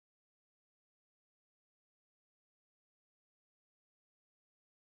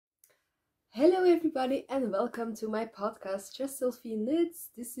Hello everybody and welcome to my podcast JustDelphineKnit.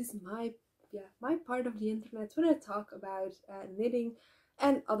 This is my part of the internet when I talk about knitting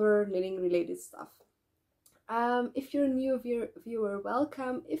and other knitting related stuff. If you're a new viewer,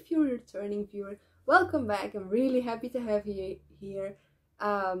 welcome. If you're a returning viewer, welcome back. I'm really happy to have you here.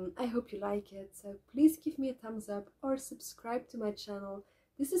 I hope you like it, so please give me a thumbs up or subscribe to my channel.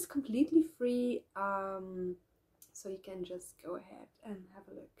 This is completely free, so you can just go ahead and have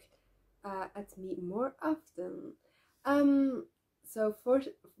a look at me more often. So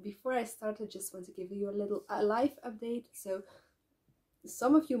before I start, I just want to give you a little life update. So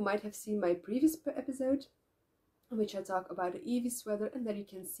some of you might have seen my previous episode in which I talk about the Eevee sweater, and there you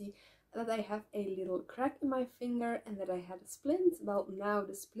can see that I have a little crack in my finger and that I had a splint. Well, now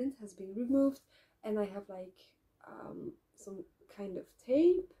the splint has been removed and I have like some kind of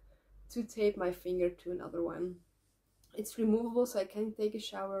tape to tape my finger to another one. It's removable, so I can take a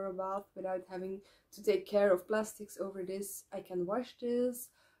shower or a bath without having to take care of plastics over this. I can wash this,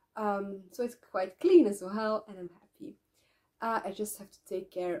 so it's quite clean as well, and I'm happy. I just have to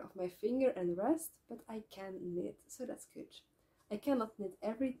take care of my finger and rest, but I can knit, so that's good. I cannot knit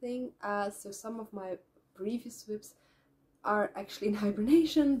everything, so some of my previous whips are actually in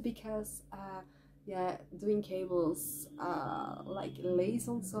hibernation because doing cables like lace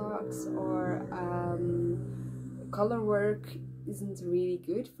on socks or color work isn't really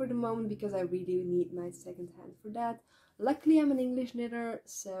good for the moment because I really need my second hand for that. Luckily I'm an English knitter,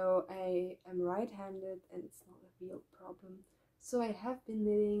 so I am right-handed and it's not a real problem. So I have been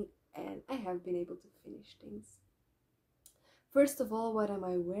knitting and I have been able to finish things. First of all, what am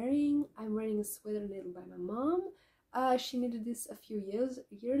I wearing? I'm wearing a sweater knitted by my mom. She knitted this a few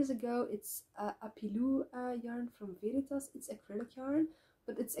years ago. It's apilou yarn from Veritas. It's acrylic yarn.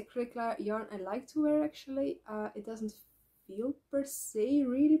 But it's acrylic yarn I like to wear actually. It doesn't feel per se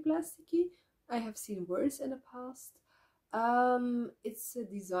really plasticky. I have seen worse in the past. It's a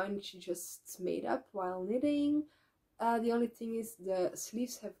design she just made up while knitting. The only thing is the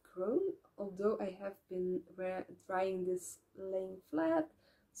sleeves have grown, although I have been drying this laying flat,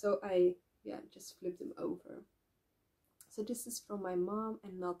 so I just flipped them over. So this is from my mom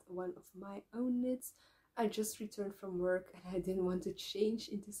and not one of my own knits. I just returned from work and I didn't want to change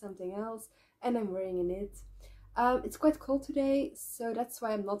into something else, and I'm wearing a knit. It's quite cold today, so that's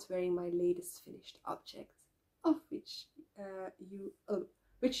why I'm not wearing my latest finished object, of which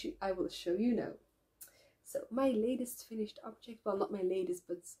I will show you now. So my latest finished object, well, not my latest,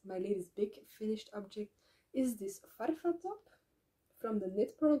 but my latest big finished object is this Farfa top from the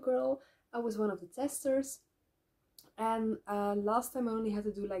Knit Purl Girl. I was one of the testers, and last time I only had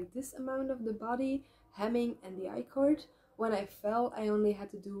to do like this amount of the body, hemming and the I-cord. When I fell, I only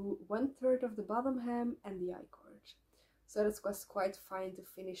had to do 1/3 of the bottom hem and the I-cord. So that was quite fine to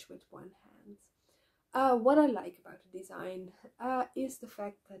finish with one hand. What I like about the design is the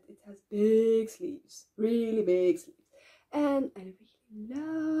fact that it has big sleeves, really big sleeves. And I really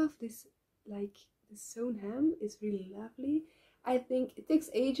love this, like the sewn hem is really lovely. I think it takes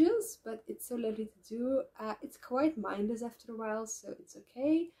ages, but it's so lovely to do. It's quite mindless after a while, so it's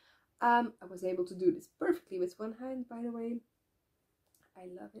okay. I was able to do this perfectly with one hand, by the way. I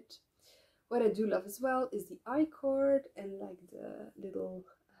love it. What I do love as well is the I-cord and like the little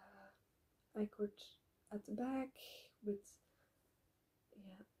I-cord at the back with,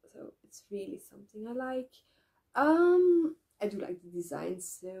 so it's really something I like. I do like the design,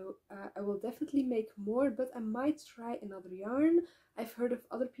 so I will definitely make more, but I might try another yarn. I've heard of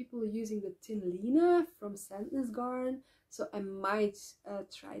other people using the Tin Lina from Sandness Garn, so I might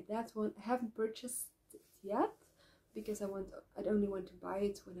try that one. I haven't purchased it yet because I'd only want to buy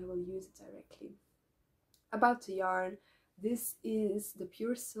it when I will use it directly. About the yarn, this is the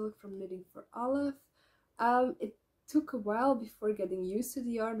Pure Silk from Knitting for Olive. It took a while before getting used to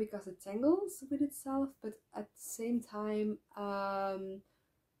the yarn because it tangles with itself, but at the same time, after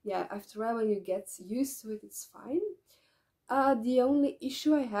a while when you get used to it, it's fine. The only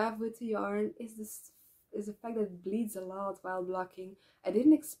issue I have with the yarn is the fact that it bleeds a lot while blocking. I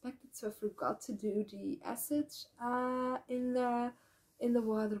didn't expect it, so I forgot to do the acid in the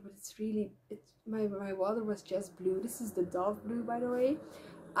water, but it's really, my water was just blue. This is the Dove blue, by the way.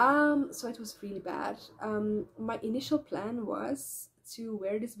 So it was really bad. My initial plan was to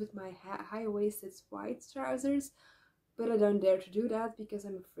wear this with my high-waisted white trousers, but I don't dare to do that because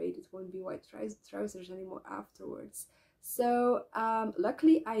I'm afraid it won't be white trousers anymore afterwards. So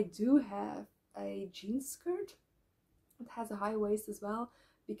luckily I do have a jean skirt. It has a high waist as well,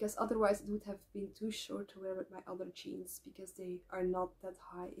 because otherwise it would have been too short to wear with my other jeans because they are not that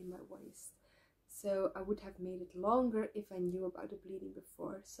high in my waist. so I would have made it longer if I knew about the bleeding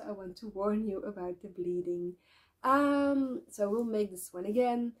before. So I want to warn you about the bleeding. So we'll make this one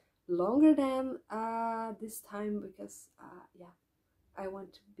again longer than this time, because yeah, I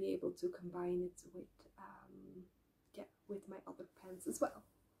want to be able to combine it with yeah, with my other pants as well.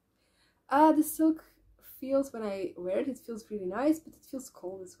 The silk feels, when I wear it, it feels really nice, but it feels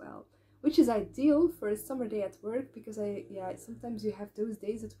cold as well, which is ideal for a summer day at work, because yeah, sometimes you have those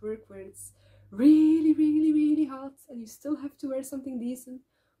days at work where it's really hot and you still have to wear something decent.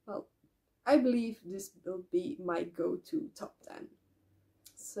 Well, I believe this will be my go-to top then.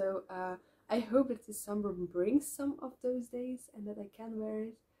 So I hope that this summer brings some of those days and that I can wear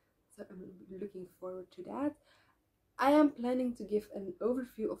it. So I'm looking forward to that. I am planning to give an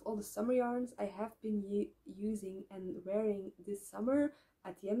overview of all the summer yarns I have been using and wearing this summer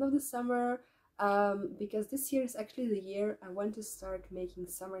at the end of the summer, because this year is actually the year I want to start making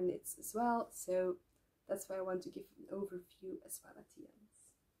summer knits as well. So that's why I want to give an overview as well at the end.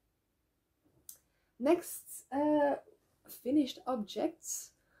 Next finished object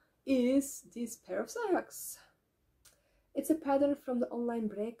is this pair of socks. It's a pattern from the online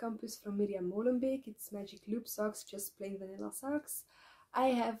breicampus from Mirjam Molenbeek. It's magic loop socks, just plain vanilla socks. I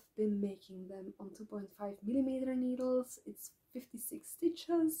have been making them on 2.5mm needles. It's 56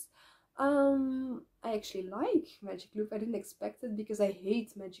 stitches. I actually like magic loop. I didn't expect it because I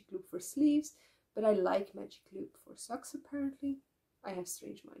hate magic loop for sleeves, but I like magic loop for socks apparently. I have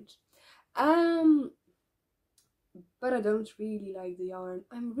strange mind. But I don't really like the yarn.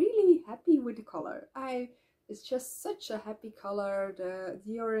 I'm really happy with the color. It's just such a happy color,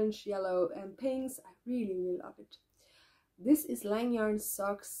 the orange, yellow and pinks. I really love it. This is line yarn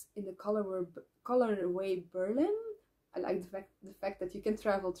socks in the colorway Berlin. I like the fact that you can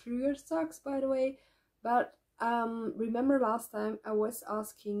travel through your socks, by the way. But remember last time I was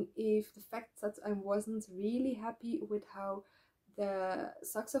asking if the fact that I wasn't really happy with how the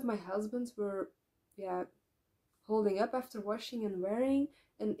socks of my husband were, yeah, holding up after washing and wearing,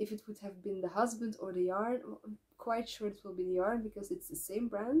 and if it would have been the husband or the yarn. I'm quite sure it will be the yarn because it's the same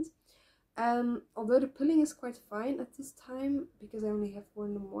brand. Although the pulling is quite fine at this time because I only have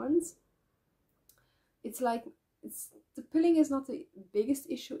worn them once, the pulling is not the biggest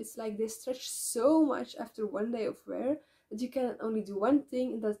issue. It's like they stretch so much after one day of wear that you can only do one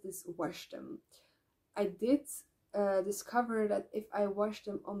thing, and that is wash them. I did discover that if I wash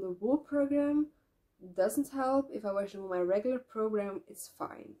them on the wool program, doesn't help. If I wash them on my regular program, it's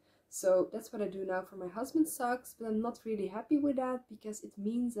fine. So that's what I do now for my husband's socks, but I'm not really happy with that because it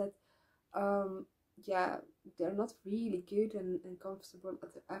means that yeah, they're not really good and comfortable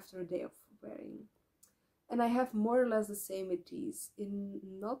after a day of wearing. And I have more or less the same with these, in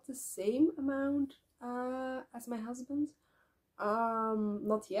not the same amount as my husband,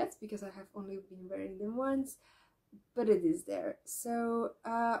 not yet because I have only been wearing them once, but it is there. So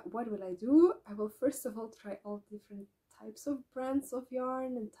what will I do? I will first of all try all different types of brands of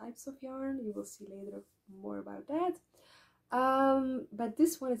yarn and types of yarn. You will see later more about that. But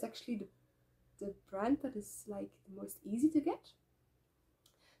this one is actually the brand that is like the most easy to get.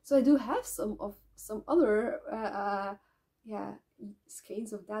 So I do have some other yeah,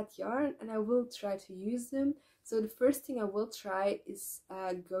 skeins of that yarn, and I will try to use them. So the first thing I will try is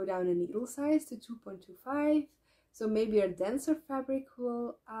go down a needle size to 2.25. So maybe a denser fabric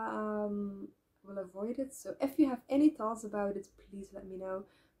will avoid it. So if you have any thoughts about it, please let me know,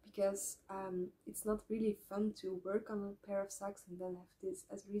 because it's not really fun to work on a pair of socks and then have this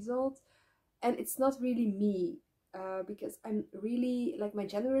as a result. And it's not really me, because I'm really like my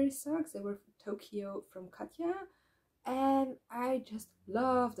January socks. They were from Tokyo from Katja, and I just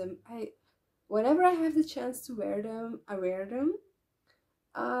love them. Whenever I have the chance to wear them, I wear them.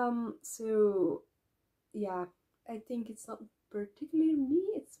 So yeah, I think it's not particularly me,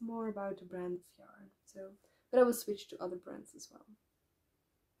 it's more about the brand of yarn. So, but I will switch to other brands as well.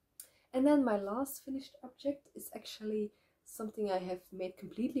 And then my last finished object is actually something I have made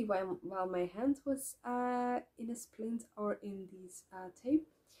completely while my hand was in a splint or in this tape.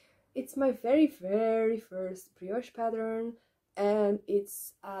 It's my very first brioche pattern, and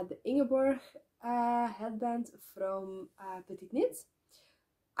it's the Ingeborg headband from Petite Knit.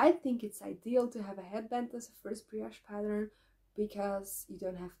 I think it's ideal to have a headband as a first brioche pattern because you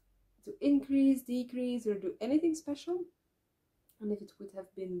don't have to increase, decrease, or do anything special. And if it would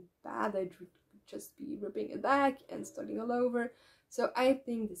have been bad, I would just be ripping it back and starting all over. So I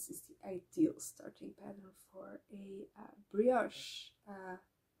think this is the ideal starting pattern for a brioche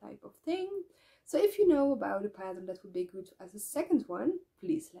type of thing. So if you know about a pattern that would be good as a second one,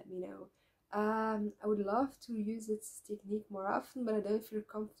 please let me know. I would love to use this technique more often, but I don't feel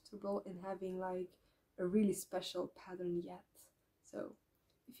comfortable in having like a really special pattern yet. So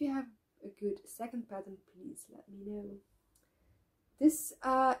if you have a good second pattern, please let me know. This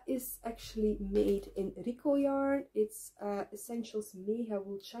is actually made in Rico yarn. It's Essentials Mega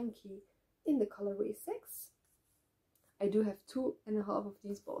Wool Chunky in the colorway 6. I do have 2.5 of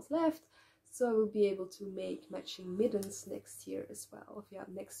these balls left, so I will be able to make matching middens next year as well, yeah,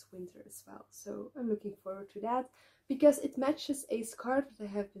 next winter as well. So I'm looking forward to that, because it matches a scarf that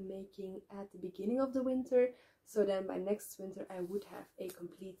I have been making at the beginning of the winter. So then by next winter I would have a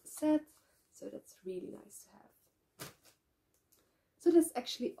complete set, so that's really nice to have. So that's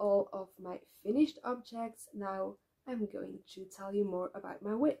actually all of my finished objects. Now I'm going to tell you more about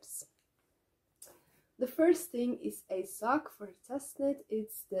my whips. The first thing is a sock for test knit.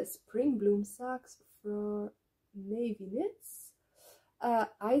 It's the Spring Bloom socks from Navy Knits.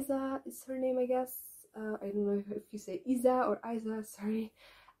 Isa is her name, I guess. I don't know if you say Isa or Isa, sorry.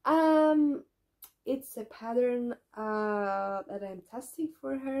 It's a pattern that I'm testing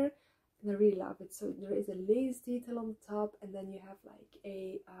for her, and I really love it. So there is a lace detail on the top, and then you have like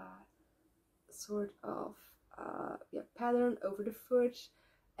a sort of pattern over the foot,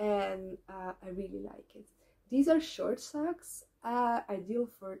 and I really like it. These are short socks, ideal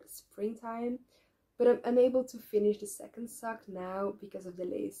for the springtime, but I'm unable to finish the second sock now because of the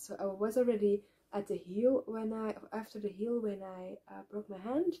lace. So I was already at the heel after the heel when I broke my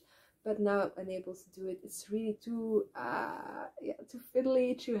hand, but now I'm unable to do it. It's really too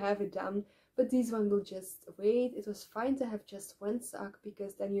fiddly to have it done. But this one will just wait. It was fine to have just one sock,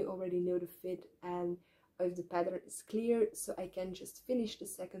 because then you already know the fit and if the pattern is clear, so I can just finish the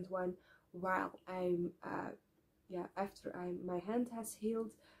second one while I'm after my hand has healed.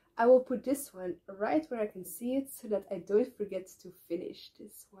 I will put this one right where I can see it, so that I don't forget to finish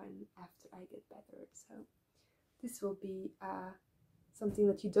this one after I get better. So this will be something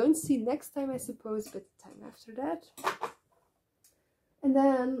that you don't see next time, I suppose, but the time after that. And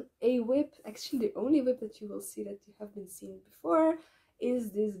then a whip, actually the only whip that you will see that you have been seeing before,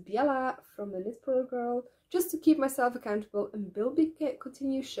 is this Biella from the Knit Purl Girl, just to keep myself accountable and will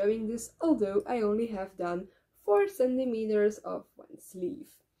continue showing this, although I only have done 4 centimeters of one sleeve,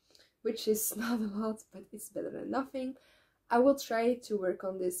 which is not a lot, but it's better than nothing. I will try to work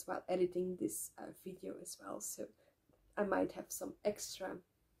on this while editing this video as well, so I might have some extra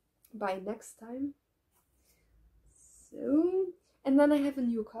by next time. So, and then I have a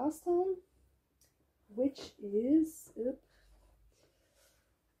new cast on, which is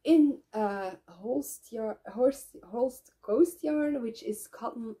in Holst Coast yarn, which is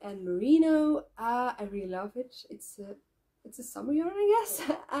cotton and merino. I really love it. It's a summer yarn, I guess.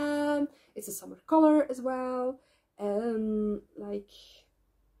 It's a summer color as well. Like,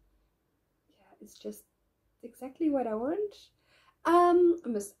 yeah, it's just exactly what I want. I'm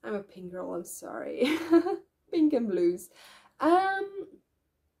a pink girl, I'm sorry. Pink and blues.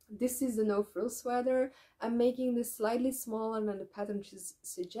 This is the no frill sweater. I'm making this slightly smaller than the pattern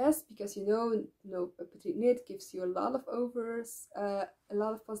suggests, because you know, a Petite Knit gives you a lot of overs, a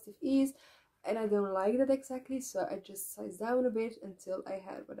lot of positive ease, and I don't like that exactly, so I just size down a bit until I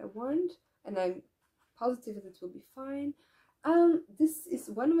have what I want, and I'm positive that it will be fine. This is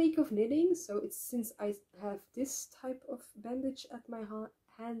 1 week of knitting, so it's since I have this type of bandage at my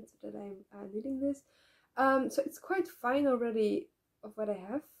hand that I'm knitting this. So it's quite fine already of what I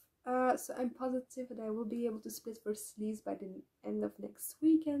have. So I'm positive that I will be able to split for sleeves by the end of next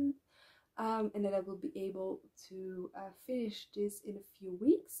weekend, and that I will be able to finish this in a few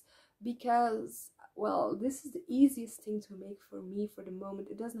weeks, because, well, this is the easiest thing to make for me for the moment.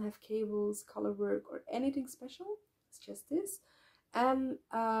 It doesn't have cables, color work, or anything special. It's just this, and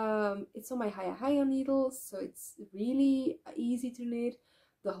it's on my Haya needles, so it's really easy to knit.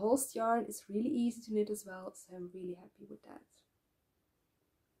 The Holst yarn is really easy to knit as well, so I'm really happy with that.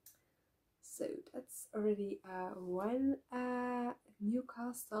 So that's already one new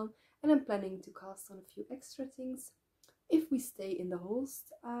cast on, and I'm planning to cast on a few extra things. If we stay in the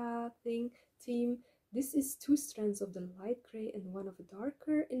Holst theme, this is 2 strands of the light gray and 1 of a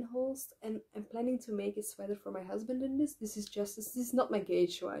darker in Holst, and I'm planning to make a sweater for my husband in this. This is not my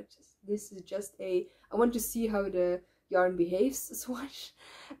gauge swatch. This is just I want to see how the yarn behaves swatch.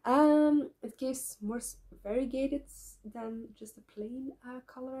 It gives more variegated than just a plain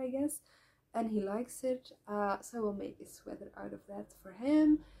color, I guess, and he likes it, so I will make a sweater out of that for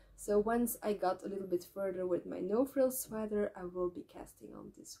him. So once I got a little bit further with my no frill sweater, I will be casting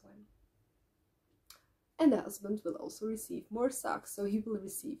on this one. And the husband will also receive more socks, so he will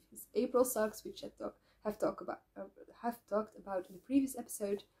receive his April socks, which I have talked about in the previous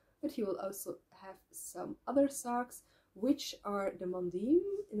episode. but he will also have some other socks, which are the Mondim,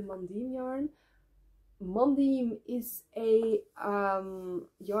 in the Mondim yarn. Mondim is a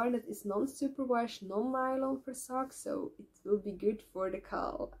yarn that is non-superwash, non-nylon for socks, so it will be good for the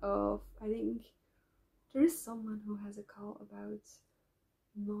call of, I think there is someone who has a call about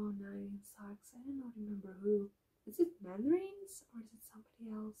non-nylon socks. I don't remember who. Is it Mandarins or is it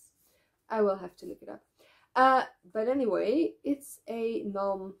somebody else? I will have to look it up. But anyway, it's a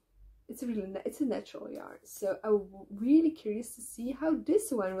natural yarn, so I'm really curious to see how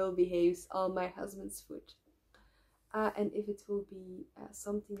this one will behave on my husband's foot, and if it will be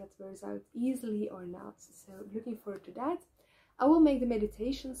something that wears out easily or not. So looking forward to that. I will make the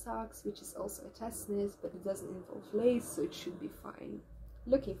meditation socks, which is also a test knit, but it doesn't involve lace, so it should be fine.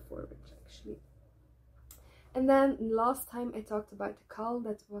 Looking forward, actually. And then last time I talked about the call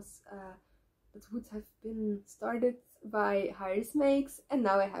that would have been started by Hirismakes, and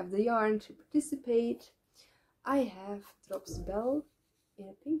now I have the yarn to participate. I have Drops Belle in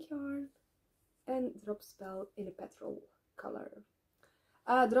a pink yarn and Drops Belle in a petrol color.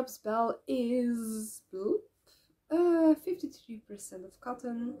 Drops Belle is 53% of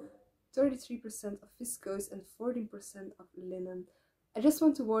cotton, 33% of viscose and 14% of linen. I just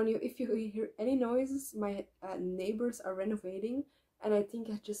want to warn you, if you hear any noises, my neighbors are renovating, and I think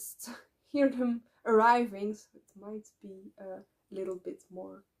I just hear them arriving, so it might be a little bit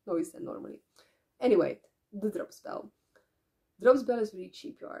more noise than normally. Anyway, the Drops Belle. Drops Belle is really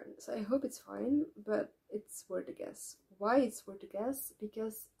cheap yarn, so I hope it's fine, but it's worth a guess. Why it's worth a guess?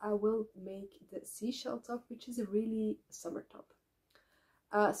 Because I will make the seashell top, which is a really summer top.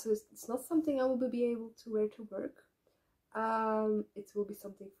 So it's not something I will be able to wear to work. It will be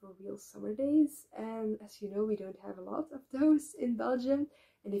something for real summer days, and as you know, we don't have a lot of those in Belgium.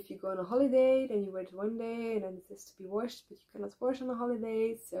 And if you go on a holiday, then you wear it one day and then it has to be washed, but you cannot wash on a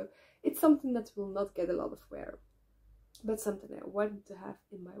holiday, so it's something that will not get a lot of wear, but something I want to have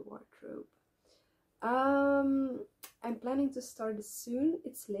in my wardrobe. I'm planning to start this soon.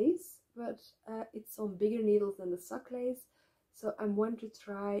 It's lace, but it's on bigger needles than the sock lace, so I want to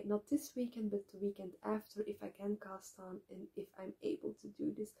try, not this weekend, but the weekend after, if I can cast on and if I'm able to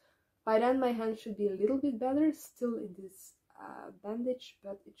do this. By then my hand should be a little bit better, still in this bandage,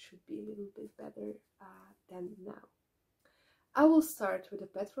 but it should be a little bit better than now. I will start with a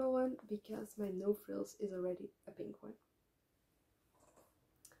petrol one because my no frills is already a pink one.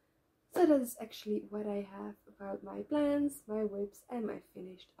 So that is actually what I have about my plans, my whips and my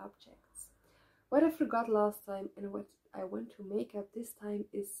finished objects. What I forgot last time and what I want to make up this time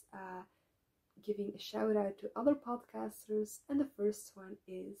is giving a shout out to other podcasters, and the first one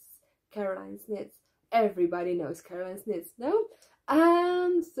is Karoline's Knits. Everybody knows Karoline's Knits, no?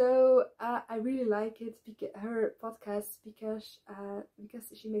 So I really like it, her podcast, because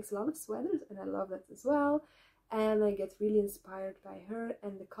she makes a lot of sweaters, and I love that as well. And I get really inspired by her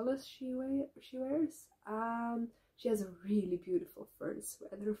and the colors she wears. She has a really beautiful fur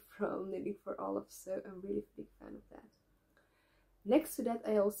sweater from Knitting for Olive, so I'm really a big fan of that. Next to that,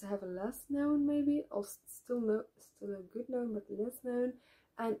 I also have a less known, maybe, or still a good known, but less known.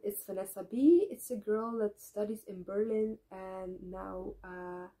 And it's Vanessa B. It's a girl that studies in Berlin and now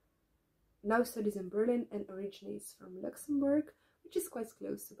studies in Berlin and originates from Luxembourg, which is quite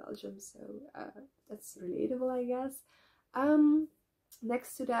close to Belgium, so that's relatable, I guess.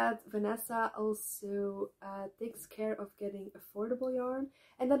 Next to that, Vanessa also takes care of getting affordable yarn,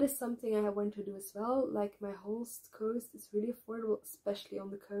 and that is something I want to do as well. Like my Holst coast is really affordable, especially on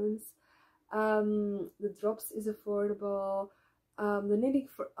the cones. The Drops is affordable. The Knitting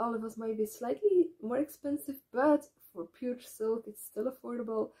for Olive might be slightly more expensive, but for pure silk it's still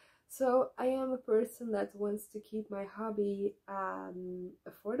affordable. So I am a person that wants to keep my hobby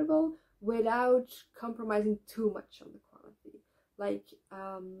affordable without compromising too much on the quality. Like,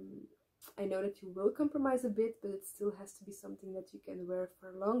 I know that you will compromise a bit, but it still has to be something that you can wear for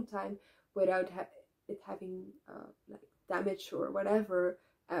a long time without it having like damage or whatever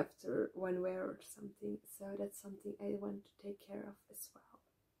after one wear or something. So that's something I want to take care of as well.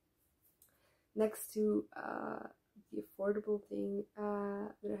 Next to the affordable thing,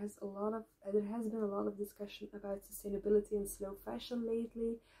 there has been a lot of discussion about sustainability and slow fashion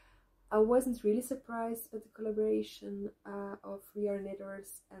lately. I wasn't really surprised with the collaboration of We Are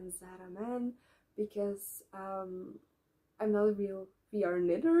Knitters and Zara Man, because I'm not a real We Are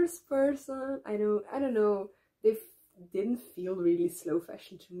Knitters person. I don't know, they didn't feel really slow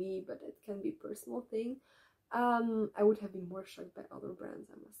fashion to me, but it can be a personal thing. I would have been more shocked by other brands,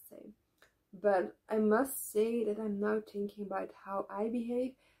 I must say. But I must say that I'm now thinking about how I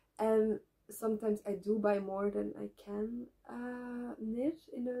behave, and sometimes I do buy more than I can knit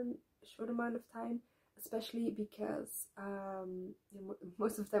in a short amount of time, especially because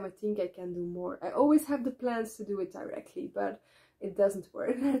most of the time I think I can do more. I always have the plans to do it directly, but it doesn't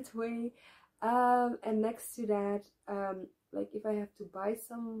work that way. And next to that, like if I have to buy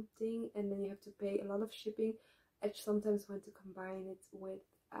something and then you have to pay a lot of shipping, I sometimes want to combine it with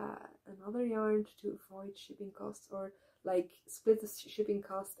another yarn to avoid shipping costs, or like split the shipping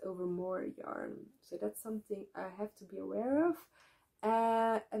cost over more yarn. So that's something I have to be aware of.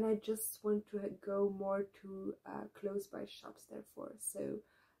 And I just want to go more to close by shops, therefore, so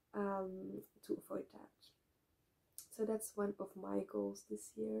to avoid that. So that's one of my goals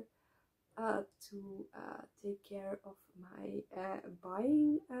this year, to take care of my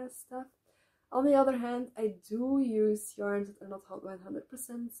buying stuff. On the other hand, I do use yarns that are not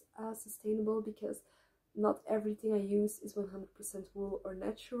 100% sustainable, because not everything I use is 100% wool or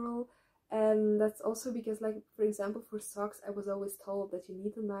natural. And that's also because, like, for example, for socks, I was always told that you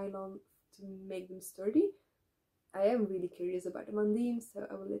need a nylon to make them sturdy. I am really curious about the Mondim, so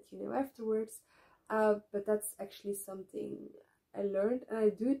I will let you know afterwards. But that's actually something I learned, and I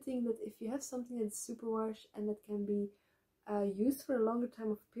do think that if you have something that's superwash and that can be used for a longer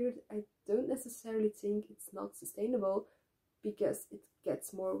time of period, I don't necessarily think it's not sustainable, because it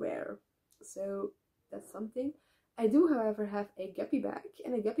gets more wear. So that's something. I do, however, have a guppy bag,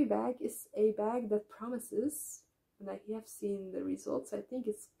 and a guppy bag is a bag that promises, and I have seen the results, I think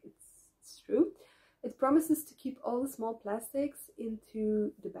it's true, it promises to keep all the small plastics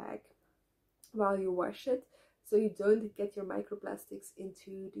into the bag while you wash it, so you don't get your microplastics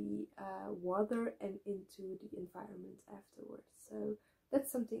into the water and into the environment afterwards. So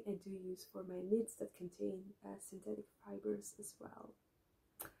that's something I do use for my knits that contain synthetic fibers as well.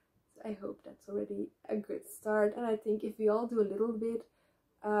 I hope that's already a good start, and I think if we all do a little bit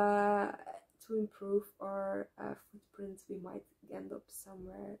to improve our footprints, we might end up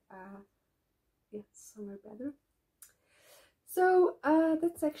somewhere, somewhere better. So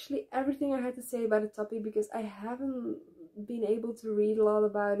that's actually everything I had to say about the topic, because I haven't been able to read a lot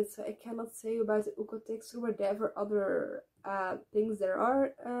about it, so I cannot say about the Okotex or whatever other things there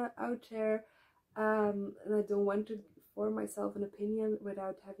are out there, and I don't want to form myself an opinion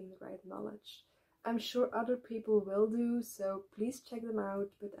without having the right knowledge. I'm sure other people will do, so please check them out,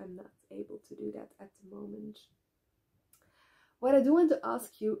 but I'm not able to do that at the moment. What I do want to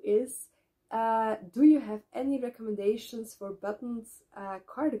ask you is, do you have any recommendations for buttoned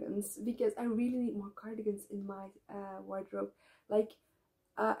cardigans? Because I really need more cardigans in my wardrobe. Like,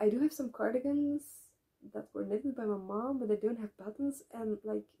 I do have some cardigans that were knitted by my mom, but they don't have buttons, and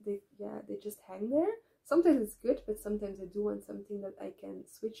like they just hang there. Sometimes it's good, but sometimes I do want something that I can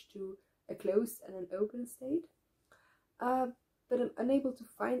switch to a closed and an open state. But I'm unable to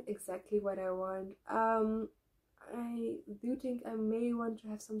find exactly what I want. I do think I may want to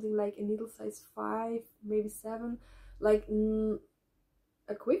have something like a needle size 5, maybe 7, like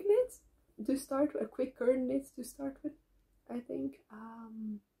a quick knit to start with, a quick current knit to start with. I think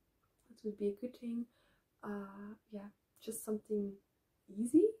that would be a good thing. Yeah, just something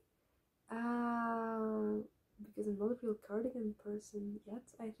easy. Because I'm not a real cardigan person yet,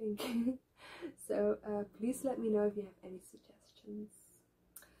 I think. So please let me know if you have any suggestions.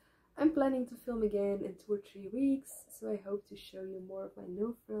 I'm planning to film again in 2 or 3 weeks, so I hope to show you more of my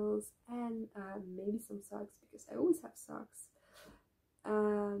no frills and maybe some socks, because I always have socks.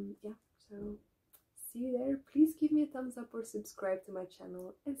 Yeah, so see you there. Please give me a thumbs up or subscribe to my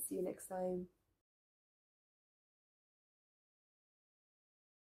channel, and see you next time.